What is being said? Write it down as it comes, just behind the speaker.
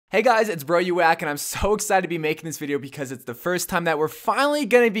Hey guys, it's Bro You Whack, and I'm so excited to be making this video because it's the first time that we're finally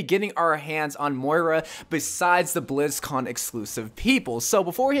going to be getting our hands on Moira besides the BlizzCon exclusive people. So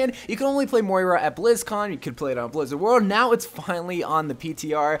beforehand, you could only play Moira at BlizzCon, you could play it on Blizzard World, now it's finally on the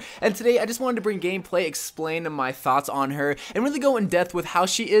PTR, and today I just wanted to bring gameplay, explain my thoughts on her, and really go in depth with how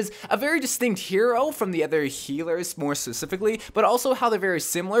she is a very distinct hero from the other healers more specifically, but also how they're very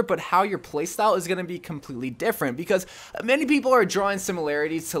similar, but how your playstyle is going to be completely different, because many people are drawing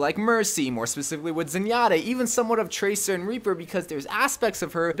similarities to like Mercy, more specifically with Zenyatta, even somewhat of Tracer and Reaper, because there's aspects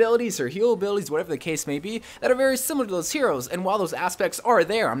of her abilities, her heal abilities, whatever the case may be, that are very similar to those heroes. And while those aspects are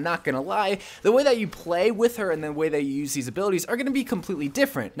there, I'm not gonna lie, the way that you play with her and the way that you use these abilities are gonna be completely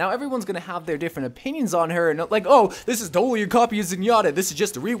different. Now everyone's gonna have their different opinions on her, and like, oh, this is totally a copy of Zenyatta, this is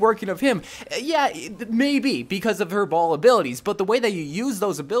just a reworking of him. Yeah, maybe because of her ball abilities, but the way that you use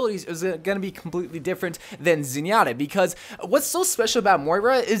those abilities is gonna be completely different than Zenyatta, because what's so special about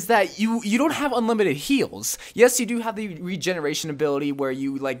Moira is that you don't have unlimited heals. Yes, you do have the regeneration ability where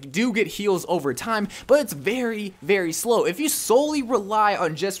you like do get heals over time, but it's very, very slow. If you solely rely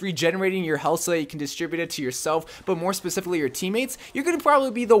on just regenerating your health so that you can distribute it to yourself, but more specifically your teammates, you're gonna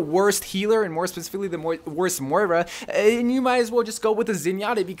probably be the worst healer, and more specifically the worst Moira, and you might as well just go with the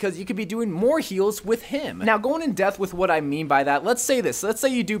Zenyatta because you could be doing more heals with him. Now, going in depth with what I mean by that, let's say this. Let's say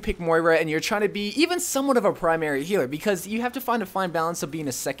you do pick Moira and you're trying to be even somewhat of a primary healer, because you have to find a fine balance of being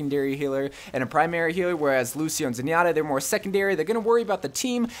a secondary healer and a primary healer, whereas Lucio and Zenyatta, they're more secondary. They're going to worry about the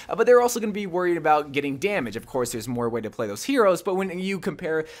team, but they're also going to be worried about getting damage. Of course, there's more way to play those heroes, but when you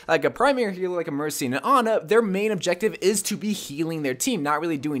compare like a primary healer like a Mercy and an Ana, their main objective is to be healing their team, not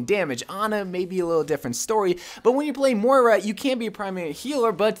really doing damage. Ana may be a little different story, but when you play Moira, you can be a primary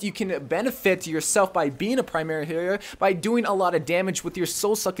healer, but you can benefit yourself by being a primary healer by doing a lot of damage with your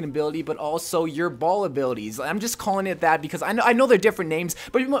soul-sucking ability, but also your ball abilities. I'm just calling it that because I know they're different names,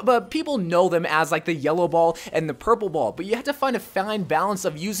 but people know them as like the yellow ball and the purple ball, but you have to find a fine balance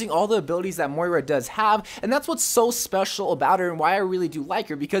of using all the abilities that Moira does have, and that's what's so special about her and why I really do like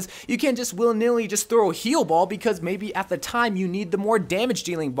her, because you can't just willy-nilly just throw a heal ball because maybe at the time you need the more damage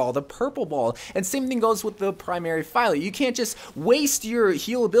dealing ball, the purple ball, and same thing goes with the primary filer. You can't just waste your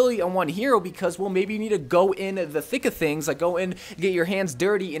heal ability on one hero because, well, maybe you need to go in the thick of things, like go in, get your hands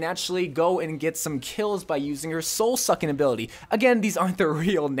dirty, and actually go and get some kills by using her soul-sucking ability. Again, these aren't the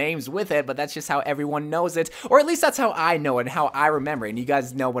real names with it, but that's just how everyone knows it, or at least that's how I know it and how I remember it, and you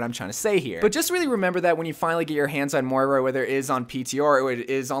guys know what I'm trying to say here. But just really remember that when you finally get your hands on Moira, whether it is on PTR or it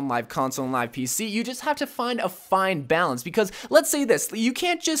is on live console and live PC, you just have to find a fine balance, because let's say this, you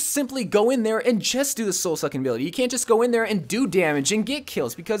can't just simply go in there and just do the soul-sucking ability. You can't just go in there and do damage and get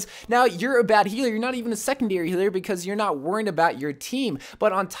kills, because now you're a bad healer. You're not even a secondary healer because you're not worrying about your team.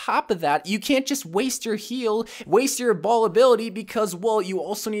 But on top of that, you can't just waste your heal, waste your ball ability, because, well, you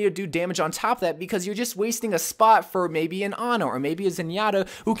also need to do damage on top of that, because you're just wasting a spot for maybe an Ana or maybe a Zenyatta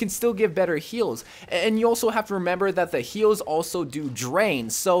who can still give better heals. And you also have to remember that the heals also do drain,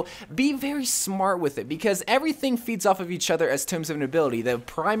 so be very smart with it, because everything feeds off of each other as terms of an ability. The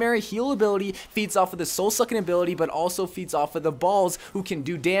primary heal ability feeds off of the soul-sucking ability, but also feeds off of the balls who can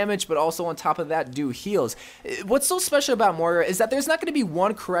do damage, but also on top of that do heals. What's so special about Moira is that there's not going to be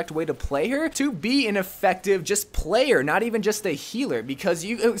one correct way to play her to be an effective just player, not even just a healer, because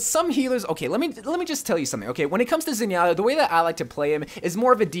some healers, okay, let me just tell you something, okay? When it comes to Zenyatta, the way that I like to play him is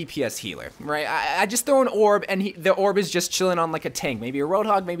more of a DPS healer, right? I just throw an orb, and the orb is just chilling on like a tank, maybe a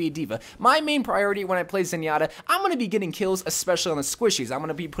Roadhog, maybe a Diva. My main priority when I play Zenyatta, I'm going to be getting kills, especially on the squishies. I'm going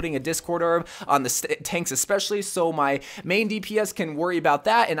to be putting a Discord orb on the tanks especially, so my main DPS can worry about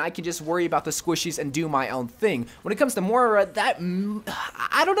that, and I can just worry about the squishies and do my own thing. When it comes to Moira,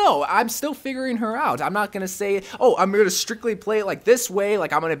 I don't know. I'm still figuring her out. I'm not going to say, oh, I'm going to strictly play it like this way,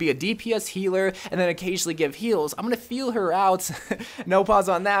 like I'm going to be a DPS healer and then occasionally give heals. I'm going to feel her out, no pause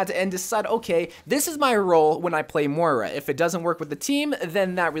on that, and decide, okay, this is my role when I play Moira. If it doesn't work with the team,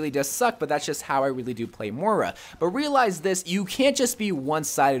 then that really does suck, but that's just how I really do play Moira. But realize this, you can't just be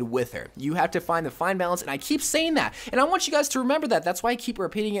one-sided with her. You have to find the fine balance, and I keep saying that, and I want you guys to remember that. That's why I keep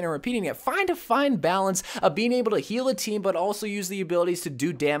repeating it and repeating it. Find a fine balance of being able to heal a team, but also use the abilities to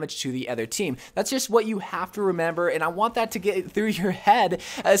do damage to the other team. That's just what you have to remember, and I want that to get through your head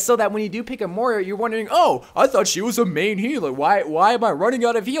so that when you do pick a Moira, you're wondering, oh, I thought she was a main healer. Why am I running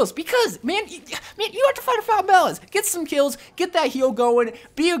out of heals? Because, man, you have to find a fine balance. Get some kills, get that heal going,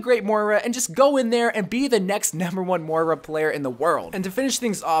 be a great Moira, and just go in there and be the next #1 Moira player in the world. And to finish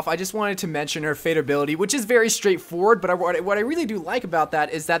things off, I just wanted to mention her Fate ability, which is very straightforward, but what I really do like about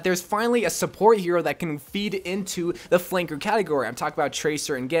that is that there's finally a support hero that can feed into the flanker category. I'm talking about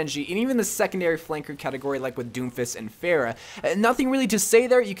Tracer and Genji, and even the secondary flanker category like with Doomfist and Pharah. Nothing nothing really to say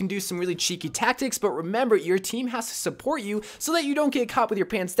there. You can do some really cheeky tactics, but remember, your team has to support you so that you don't get caught with your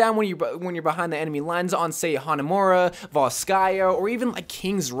pants down when you're behind the enemy lines on, say, Hanamura, Volskaya, or even like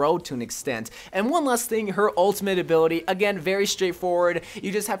King's Road to an extent. And one last thing, her ultimate ability, again, very straightforward.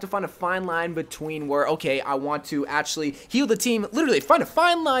 You just have to find a fine line between where, okay, I want to actually heal the team, literally find a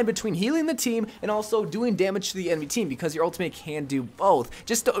fine line between healing the team and also doing damage to the enemy team, because your ultimate can do both.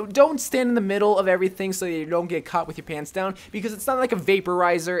 Just don't stand in the middle of everything so that you don't get caught with your pants down, because it's not like a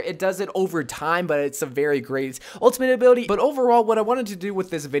vaporizer. It does it over time, but it's a very great ultimate ability. But overall, what I wanted to do with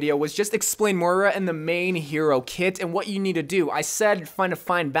this video was just explain Moira and the main hero kit and what you need to do. I said find a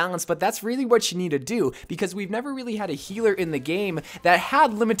fine balance, but that's really what you need to do, because we've never really had a healer in the game that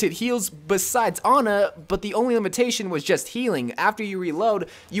had limited heals besides Ana, but the only limitation was just healing. After you reload,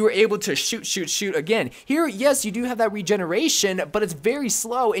 you were able to shoot again. Here, yes, you do have that regeneration, but it's very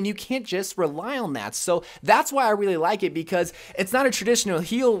slow and you can't just rely on that. So that's why I really like it, because it's not a traditional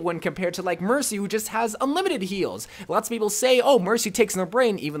heal when compared to like Mercy, who just has unlimited heals. Lots of people say, oh, Mercy takes no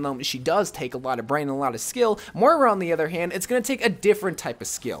brain, even though she does take a lot of brain and a lot of skill. Moira, on the other hand, it's going to take a different type of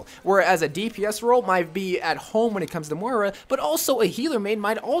skill, whereas a DPS role might be at home when it comes to Moira, but also a healer main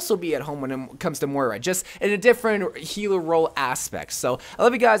might also be at home when it comes to Moira, just in a different healer role aspect. So I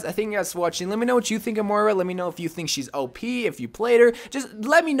love you guys. I thank you guys for watching. Let me know what you think of Moira. Let me know if you think she's OP, if you played her. Just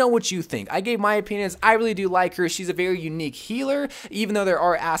let me know what you think. I gave my opinions. I really do like her. She's a very unique healer, even though there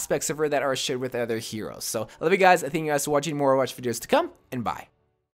are aspects of her that are shared with other heroes. So I love you guys. I thank you guys for watching. More Overwatch videos to come, and bye.